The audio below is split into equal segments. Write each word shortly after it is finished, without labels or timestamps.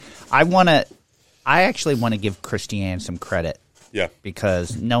I actually want to give Kristianne some credit. Yeah.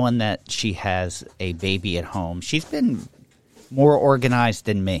 Because knowing that she has a baby at home, she's been more organized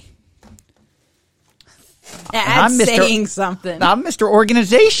than me. That's saying something. I'm Mr.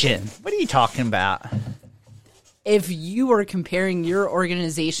 Organization. What are you talking about? If you were comparing your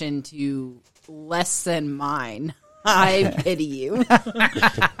organization to less than mine, I pity you.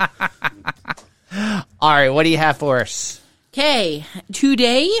 All right, what do you have for us? Okay,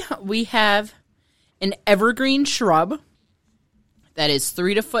 today we have an evergreen shrub that is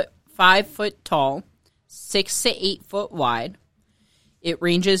 3 to 5 foot tall, 6 to 8 foot wide. It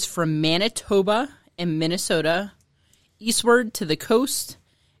ranges from Manitoba and Minnesota eastward to the coast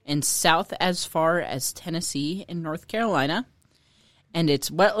and south as far as Tennessee and North Carolina. And its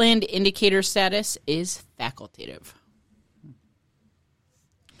wetland indicator status is facultative.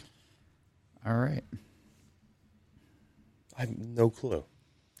 All right. I have no clue.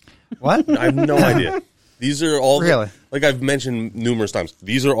 What? I have no idea. These are all really, like I've mentioned numerous times.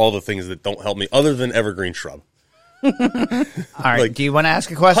 These are all the things that don't help me, other than evergreen shrub. All right. Like, do you want to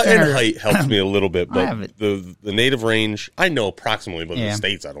ask a question? Height helps me a little bit, but the native range I know approximately, but the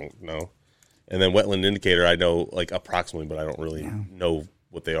states I don't know. And then wetland indicator I know like approximately, but I don't really know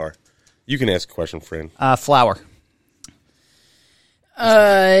what they are. You can ask a question, Fran. Flower.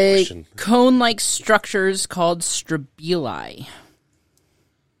 Cone-like structures called strobili.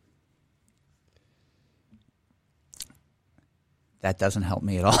 That doesn't help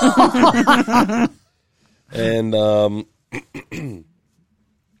me at all. And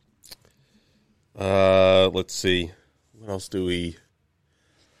let's see, what else do we?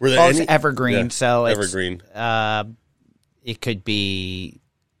 Were there it's evergreen, so evergreen. It could be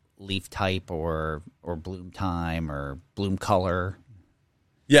leaf type or bloom time or bloom color.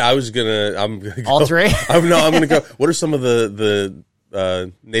 Yeah, I'm gonna go, all three. I'm gonna go. What are some of the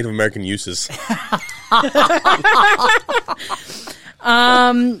Native American uses?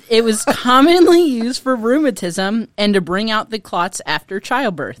 It was commonly used for rheumatism and to bring out the clots after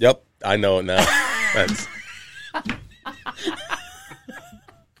childbirth. Yep, I know it now. That's...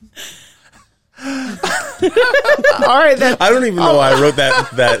 All right, then. I don't even know why I wrote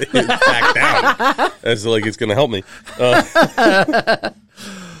that back down. That's like it's going to help me.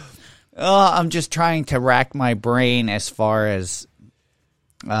 I'm just trying to rack my brain as far as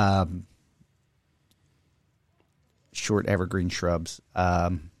short evergreen shrubs.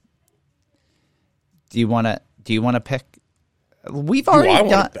 Do you want to pick? We've already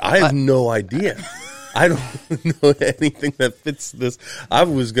done. I have no idea. I don't know anything that fits this. I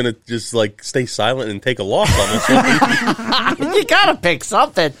was gonna just like stay silent and take a loss on this one. You gotta pick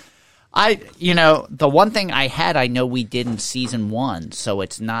something. The one thing I know we did in season 1, so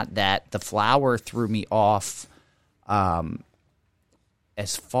it's not that. The flower threw me off.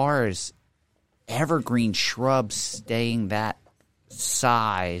 As far as evergreen shrubs staying that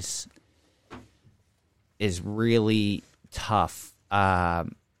size is really tough.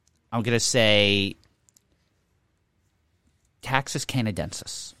 I'm gonna say Taxus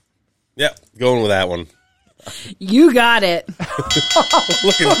canadensis. Yeah, going with that one. You got it. Look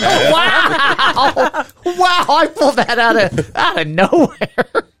at that. Wow, I pulled that out of nowhere.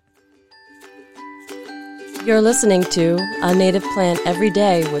 You're listening to A Native Plant Every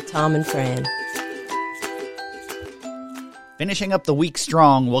Day with Tom and Fran. Finishing up the week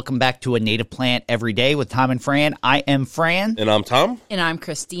strong, welcome back to A Native Plant Every Day with Tom and Fran. I am Fran. And I'm Tom. And I'm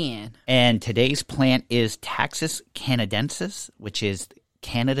Kristianne. And today's plant is Taxus canadensis, which is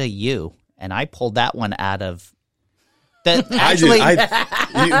Canada yew. And I pulled that one out of... It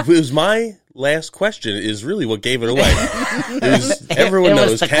was my last question is really what gave it away. Everyone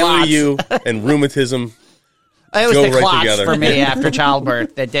knows Canada yew and rheumatism it was go the right clots together. for me after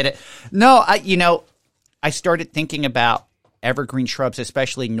childbirth that did it. No, I started thinking about evergreen shrubs,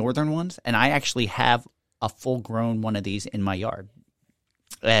 especially northern ones, and I actually have a full-grown one of these in my yard.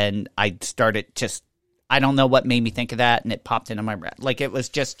 And I started I don't know what made me think of that, and it popped into my brain. Like, it was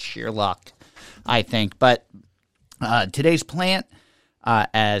just sheer luck, I think. But today's plant,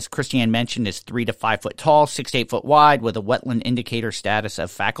 as Kristianne mentioned, is 3 to 5 foot tall, 6 to 8 foot wide, with a wetland indicator status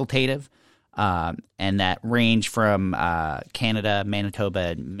of facultative. And that range from Canada,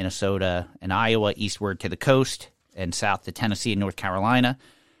 Manitoba, Minnesota, and Iowa eastward to the coast and south to Tennessee and North Carolina.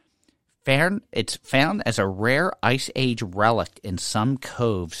 It's found as a rare Ice Age relic in some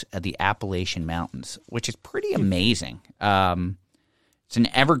coves of the Appalachian Mountains, which is pretty amazing. It's an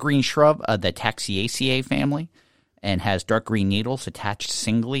evergreen shrub of the Taxaceae family and has dark green needles attached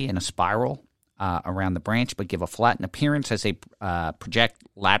singly in a spiral around the branch, but give a flattened appearance as they project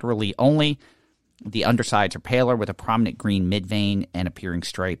laterally only. The undersides are paler with a prominent green midvein and appearing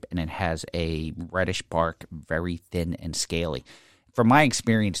stripe, and it has a reddish bark, very thin and scaly. From my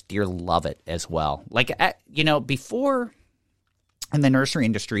experience, deer love it as well. Like, before in the nursery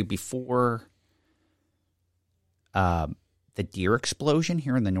industry, before the deer explosion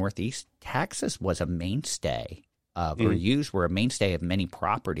here in the Northeast, Taxus was a mainstay were a mainstay of many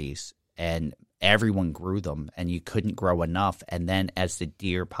properties, and everyone grew them, and you couldn't grow enough. And then as the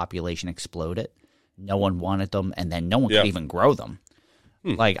deer population exploded, no one wanted them, and then no one could even grow them.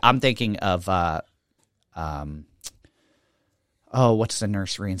 Like, I'm thinking of, what's the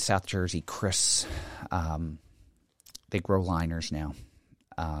nursery in South Jersey? Chris, they grow liners now.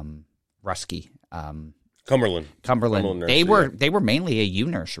 Rusky. Cumberland. They were mainly a ewe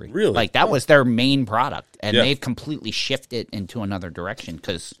nursery. Really? Like, that was their main product, and they've completely shifted into another direction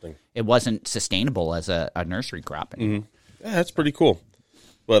because it wasn't sustainable as a nursery crop anymore. Yeah, that's pretty cool.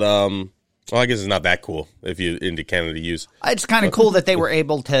 But I guess it's not that cool if you're into Canada ewes. It's kind of cool that they were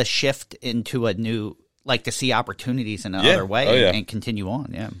able to shift into a new, like, to see opportunities in another way and continue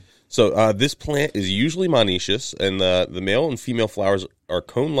on. Yeah. So this plant is usually monoecious, and the male and female flowers are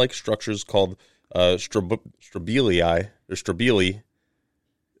cone-like structures called strobili, or strobili,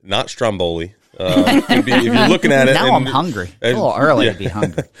 not stromboli. If you're looking at it. Now I'm hungry. A little early to be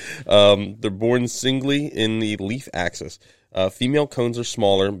hungry. They're born singly in the leaf axis. Female cones are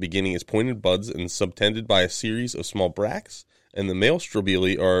smaller, beginning as pointed buds and subtended by a series of small bracts, and the male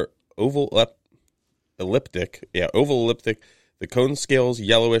strobili are oval elliptic. The cone scales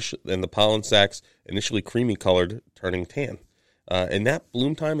yellowish, and the pollen sacs initially creamy colored, turning tan. And that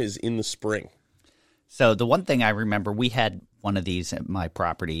bloom time is in the spring. So the one thing I remember, we had one of these at my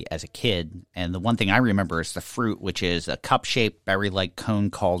property as a kid, and the one thing I remember is the fruit, which is a cup-shaped berry-like cone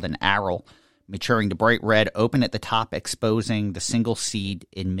called an aril, maturing to bright red, open at the top, exposing the single seed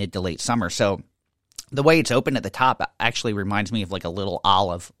in mid to late summer. So the way it's open at the top actually reminds me of like a little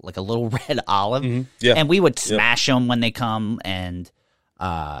olive, like a little red olive. Mm-hmm. Yeah. And we would smash them when they come and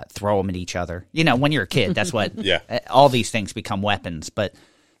throw them at each other. You know, when you're a kid, that's what all these things become weapons. But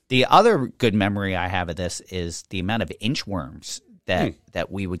the other good memory I have of this is the amount of inchworms that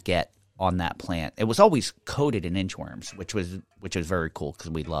we would get on that plant. It was always coated in inchworms, which was very cool because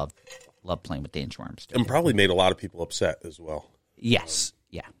we loved playing with the inchworms. And probably made a lot of people upset as well. Yes.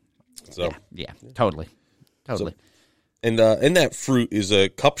 Yeah. So yeah, totally. So, and in that fruit is a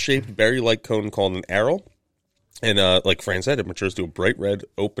cup-shaped berry-like cone called an aril. And like Fran said, it matures to a bright red,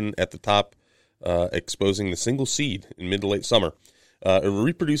 open at the top, exposing the single seed in mid to late summer. It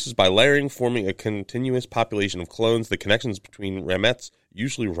reproduces by layering, forming a continuous population of clones. The connections between ramettes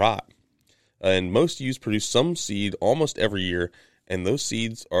usually rot. And most ewes produce some seed almost every year, and those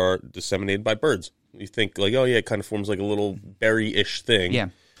seeds are disseminated by birds. You think, like, oh, yeah, it kind of forms like a little berry-ish thing. Yeah.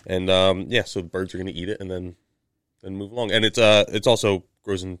 And, so birds are going to eat it and then move along. And it's also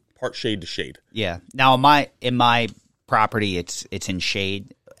grows in part shade to shade. Yeah. Now, in my property, it's in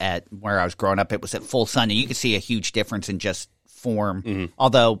shade. At where I was growing up, it was at full sun, and you could see a huge difference in just form. Mm-hmm.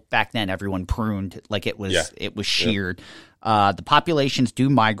 Although back then everyone pruned, like it was sheared. The populations do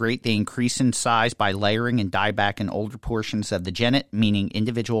migrate. They increase in size by layering and die back in older portions of the genet, meaning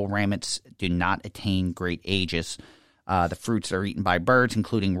individual ramettes do not attain great ages. The fruits are eaten by birds,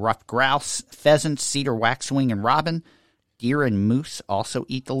 including ruffed grouse, pheasants, cedar waxwing, and robin. Deer and moose also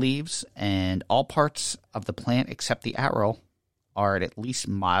eat the leaves, and all parts of the plant except the aril are at least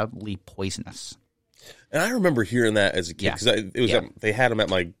mildly poisonous. And I remember hearing that as a kid because they had them at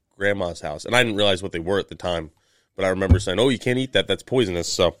my grandma's house, and I didn't realize what they were at the time. But I remember saying, "Oh, you can't eat that; that's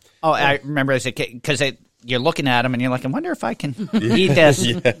poisonous." So, I remember as a kid because you're looking at them and you're like, "I wonder if I can eat this."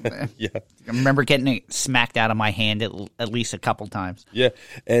 Yeah. I remember getting it smacked out of my hand at least a couple times. Yeah,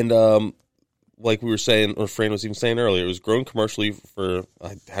 and like we were saying, or Fran was even saying earlier, it was grown commercially for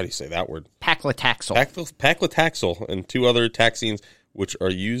how do you say that word? Paclitaxel. Paclitaxel and two other taxines, which are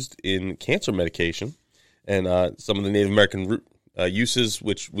used in cancer medication, and some of the Native American root uses,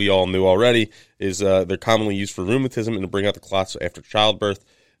 which we all knew already, is they're commonly used for rheumatism and to bring out the clots after childbirth.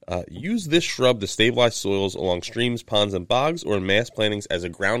 Use this shrub to stabilize soils along streams, ponds, and bogs, or in mass plantings as a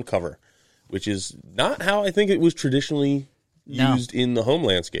ground cover, which is not how I think it was traditionally used in the home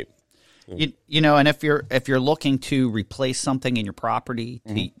landscape. You know, and if you're looking to replace something in your property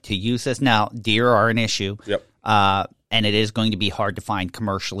to use this, now deer are an issue. Yep. And it is going to be hard to find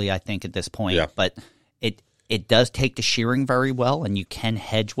commercially, I think, at this point. Yeah. But it does take to shearing very well, and you can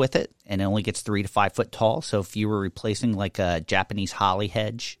hedge with it, and it only gets 3 to 5 foot tall. So if you were replacing like a Japanese holly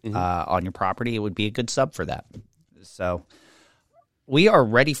hedge on your property, it would be a good sub for that. So we are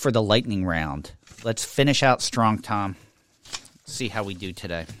ready for the lightning round. Let's finish out strong, Tom. See how we do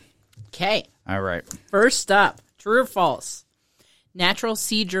today. Okay. All right. First up, true or false? Natural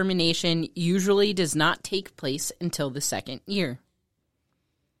seed germination usually does not take place until the second year.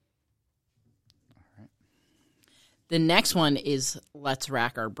 All right. The next one is let's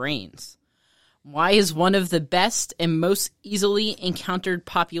rack our brains. Why is one of the best and most easily encountered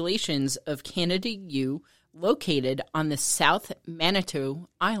populations of Canada yew located on the South Manitou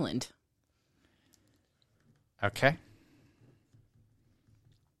Island? Okay.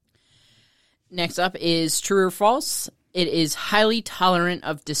 Next up is true or false. It is highly tolerant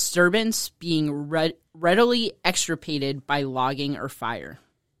of disturbance, being readily extirpated by logging or fire.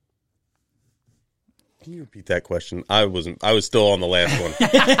 Can you repeat that question? I was still on the last one.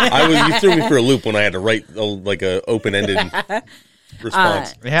 You threw me for a loop when I had to write a open-ended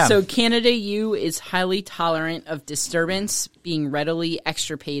response. Yeah. So Canada yew is highly tolerant of disturbance, being readily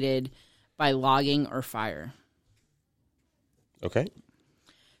extirpated by logging or fire. Okay.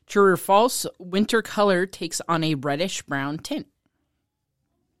 True or false, winter color takes on a reddish-brown tint.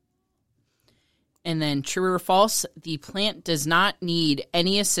 And then true or false, the plant does not need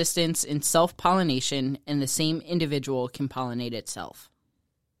any assistance in self-pollination, and the same individual can pollinate itself.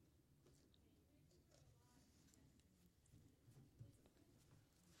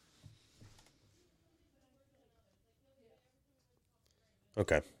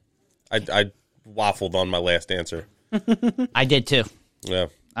 Okay. I waffled on my last answer. I did too. Yeah.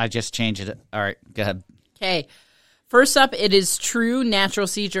 I just changed it. All right, go ahead. Okay. First up, it is true natural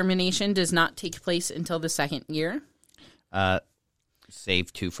seed germination does not take place until the second year.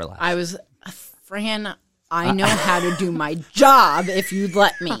 Save 2 for last. I was, Fran, I know how to do my job if you'd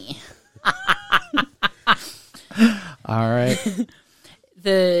let me. All right.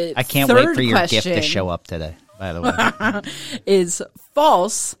 I can't wait for your gift to show up today, by the way. Is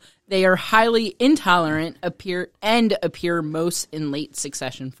false. They are highly intolerant, appear most in late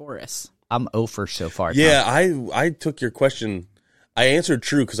succession forests. I'm 0 for so far. Yeah, I took your question. I answered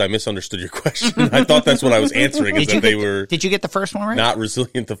true because I misunderstood your question. I thought that's what I was answering. Did you get the first one right? Not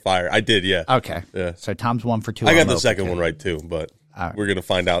resilient to fire. I did, yeah. Okay. Yeah. So Tom's 1 for 2. I got the second one right too, but we're going to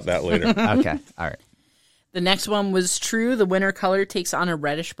find out that later. Okay. All right. The next one was true. The winter color takes on a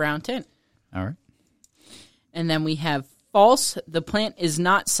reddish-brown tint. All right. And then we have false. The plant is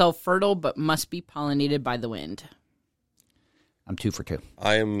not self-fertile but must be pollinated by the wind. I'm 2 for 2.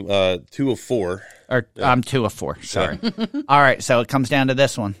 I am 2 of 4. Or I'm 2 of 4. Sorry. All right. So it comes down to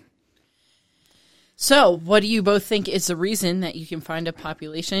this one. So what do you both think is the reason that you can find a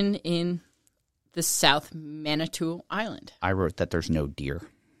population in the South Manitou Island? I wrote that there's no deer.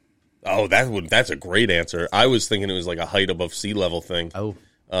 Oh, that's a great answer. I was thinking it was like a height above sea level thing. Oh.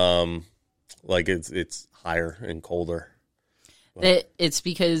 Like it's higher and colder. It's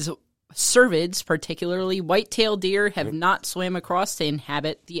because cervids, particularly white-tailed deer, have not swam across to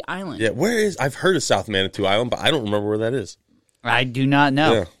inhabit the island. Yeah, I've heard of South Manitou Island, but I don't remember where that is. I do not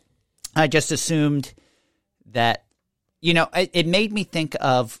know. Yeah. I just assumed that, it made me think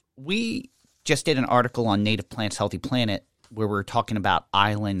of, we just did an article on Native Plants, Healthy Planet, where we're talking about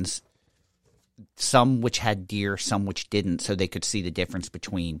islands, some which had deer, some which didn't, so they could see the difference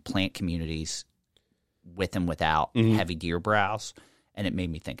between plant communities with and without heavy deer browse, and it made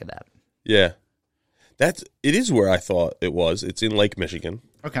me think of that. Yeah. It is where I thought it was. It's in Lake Michigan.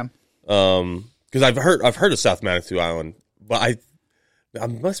 Okay. Because I've heard of South Manitou Island, but I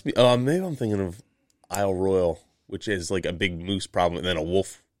must be maybe I'm thinking of Isle Royale, which is like a big moose problem, and then a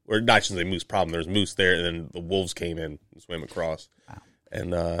wolf, or not, I shouldn't say moose problem. There's moose there, and then the wolves came in and swam across. Wow.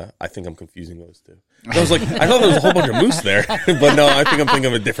 And I think I'm confusing those two. I thought there was a whole bunch of moose there, but no, I think I'm thinking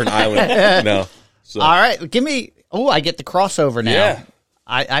of a different island. No. So. All right, I get the crossover now. Yeah.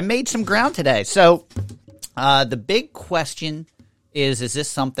 I made some ground today. So the big question is this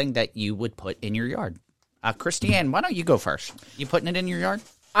something that you would put in your yard? Kristianne, why don't you go first? You putting it in your yard?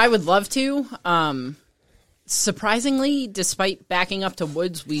 I would love to. Surprisingly, despite backing up to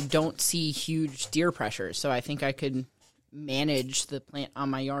woods, we don't see huge deer pressure, so I think I could manage the plant on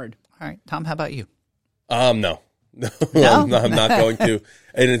my yard. All right. Tom, how about you? No. No? I'm not going to.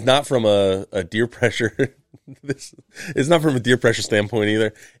 And it's not from a deer pressure. It's not from a deer pressure standpoint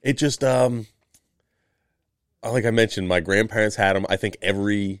either. It just, like I mentioned, my grandparents had them. I think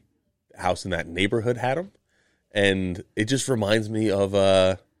every house in that neighborhood had them. And it just reminds me of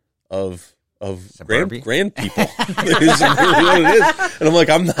grand people. Is really what it is. And I'm like,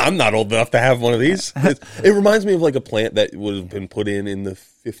 I'm not old enough to have one of these. It reminds me of like a plant that would have been put in the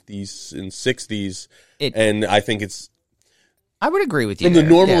 50s and 60s. And I think I would agree with you. From the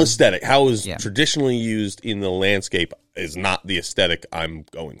normal aesthetic, how it was traditionally used in the landscape is not the aesthetic I'm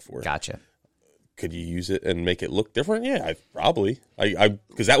going for. Gotcha. could you use it and make it look different? Yeah, probably.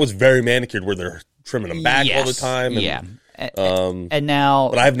 Because that was very manicured where they're trimming them back all the time. And, and now,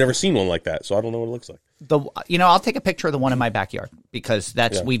 but I've never seen one like that, so I don't know what it looks like. I'll take a picture of the one in my backyard because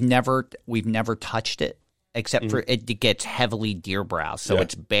we've never touched it except for it gets heavily deer browse, so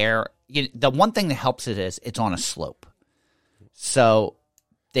it's bare. The one thing that helps it is it's on a slope, so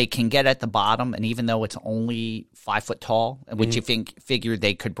they can get at the bottom, and even though it's only 5 foot tall, which you figure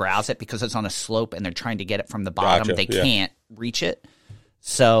they could browse it because it's on a slope and they're trying to get it from the bottom, they can't reach it.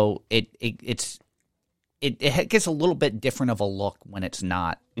 So it gets a little bit different of a look when it's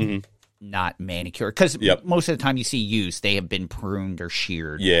not manicured, because most of the time you see ewes, they have been pruned or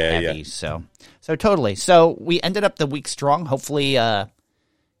sheared heavy. So totally. So we ended up the week strong. Hopefully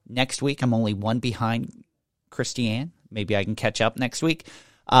next week I'm only one behind Kristianne. Maybe I can catch up next week.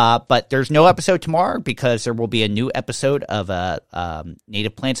 But there's no episode tomorrow because there will be a new episode of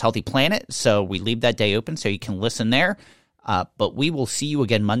Native Plants, Healthy Planet. So we leave that day open so you can listen there. But we will see you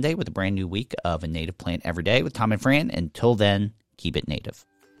again Monday with a brand new week of A Native Plant Every Day with Tom and Fran. Until then, keep it native.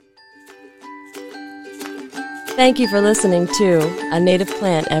 Thank you for listening to A Native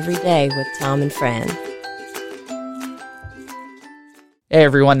Plant Every Day with Tom and Fran. Hey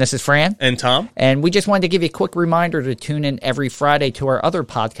everyone, this is Fran. And Tom. And we just wanted to give you a quick reminder to tune in every Friday to our other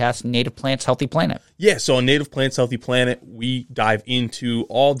podcast, Native Plants, Healthy Planet. Yeah, so on Native Plants, Healthy Planet, we dive into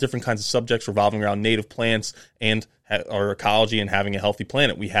all different kinds of subjects revolving around native plants and our ecology and having a healthy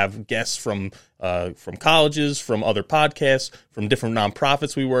planet. We have guests from colleges, from other podcasts, from different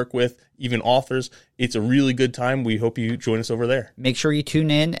nonprofits we work with, even authors. It's a really good time. We hope you join us over there. Make sure you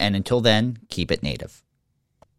tune in, and until then, keep it native.